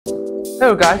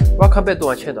Hello guys, welcome back to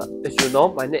my channel. As you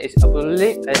know, my name is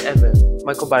Abdullah and I'm a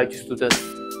microbiology student.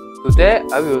 Today,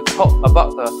 I will talk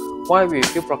about why we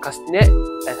feel procrastinate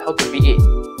and how to beat it.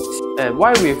 And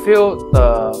why we feel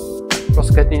the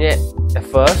procrastinate at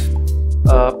first.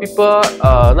 People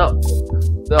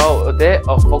nowadays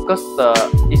focus the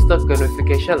instant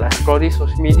gratification like scrolling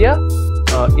social media,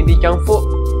 eating junk food,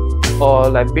 or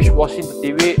like binge watching the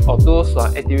TV, or those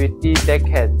activities that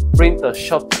can bring the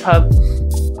short-term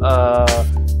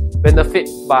benefit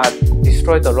but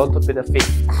destroy the long-term benefit,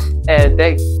 and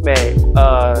they may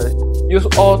use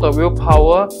all the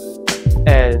willpower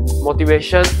and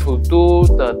motivation to do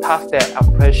the tasks that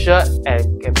are pressure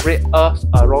and can bring us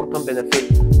a long-term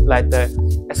benefit, like the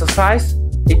exercise,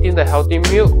 eating the healthy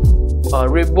meal,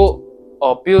 read book,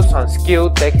 or build some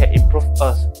skill that can improve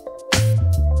us.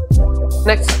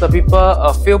 Next, the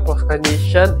people feel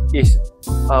procrastination is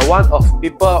one of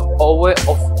people always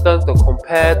often to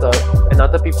compare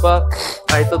another people,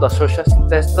 either the social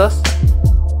status,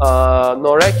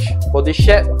 knowledge, body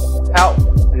shape, health,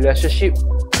 relationship,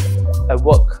 and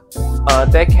work.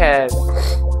 They can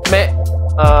make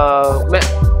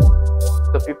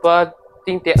the people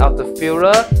think they are the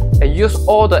failure and use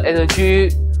all the energy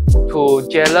to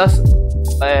jealous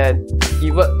and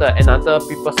even another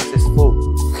people successful,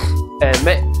 and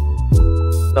make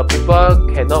the people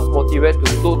cannot motivate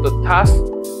to do the task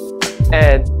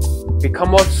and become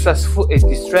more stressful and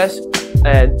distressed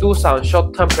and do some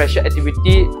short-term pressure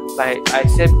activity, like I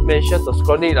said mentioned, the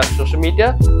scrolling on social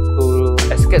media to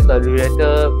escape the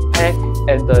related pain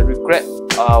and the regret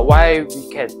why we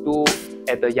can do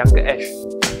at the younger age.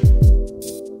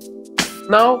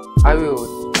 Now I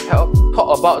will talk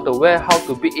about the way how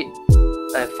to beat it.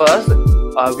 And first,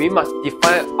 we must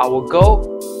define our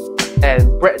goal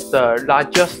and break the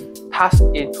largest task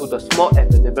into the small and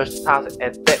manageable tasks,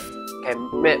 and that can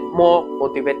make more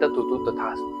motivated to do the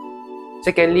task.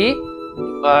 Secondly,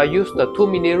 use the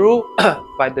 2-minute rule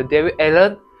by the David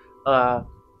Allen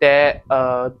that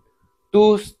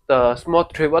do the small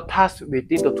trivial tasks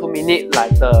within the 2 minutes,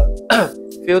 like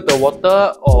fill the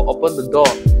water or open the door,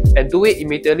 and do it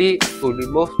immediately to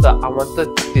remove the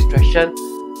unwanted distraction,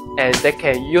 and they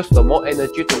can use the more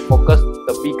energy to focus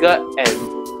the bigger and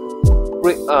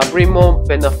bring more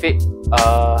benefit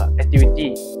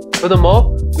activity.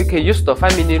 Furthermore, we can use the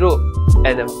 5-minute rule,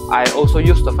 and I also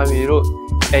use the 5-minute rule.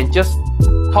 And just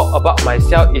talk about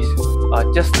myself is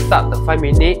just start the 5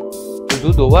 minutes to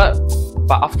do the work,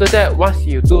 but after that, once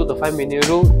you do the 5-minute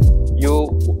rule, you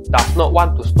does not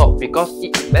want to stop because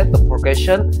it makes the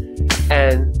progression,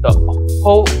 and the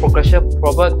whole progression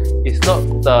problem is not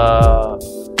the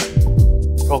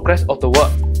progress of the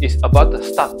work, it's about the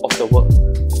start of the work.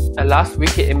 And last, we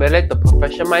can emulate the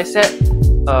perfection mindset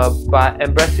by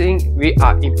embracing we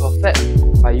are imperfect,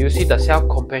 by using the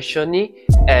self-compassion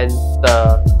and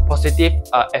the positive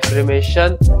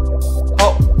affirmation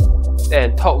talk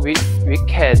we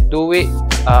can do it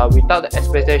without the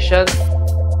expectation,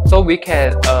 so we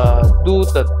can do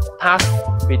the task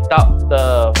without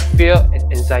the fear and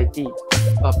anxiety.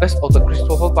 Based on the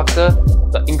Christopher Parker,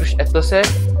 the English actor said,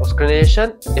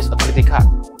 procrastination is a credit card.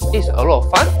 It's a lot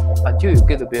of fun until you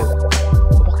get the bill.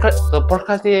 The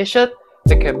procrastination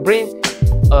that can bring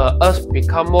us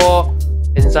become more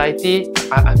anxiety,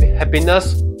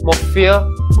 happiness, more fear,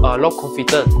 low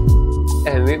confidence,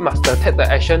 and we must take the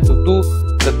action to do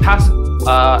the task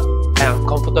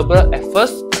uncomfortable at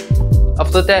first.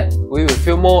 After that, we will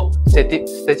feel more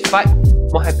satisfied,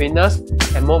 more happiness,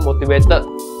 and more motivated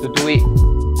to do it.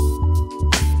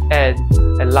 And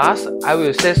last, I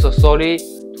will say so sorry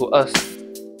to us.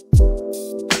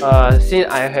 Since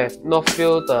I have not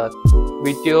filmed the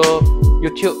video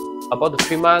YouTube about the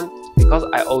 3 months, because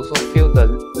I also feel the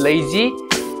lazy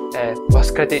and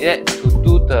procrastinate to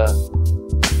do the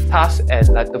task and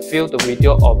like to film the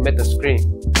video or make the screen.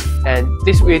 And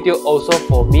this video also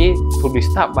for me to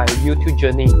restart my YouTube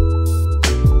journey.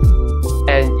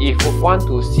 And if you want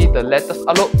to see the latest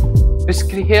upload, please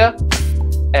click here,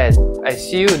 and I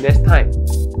see you next time.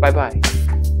 Bye bye.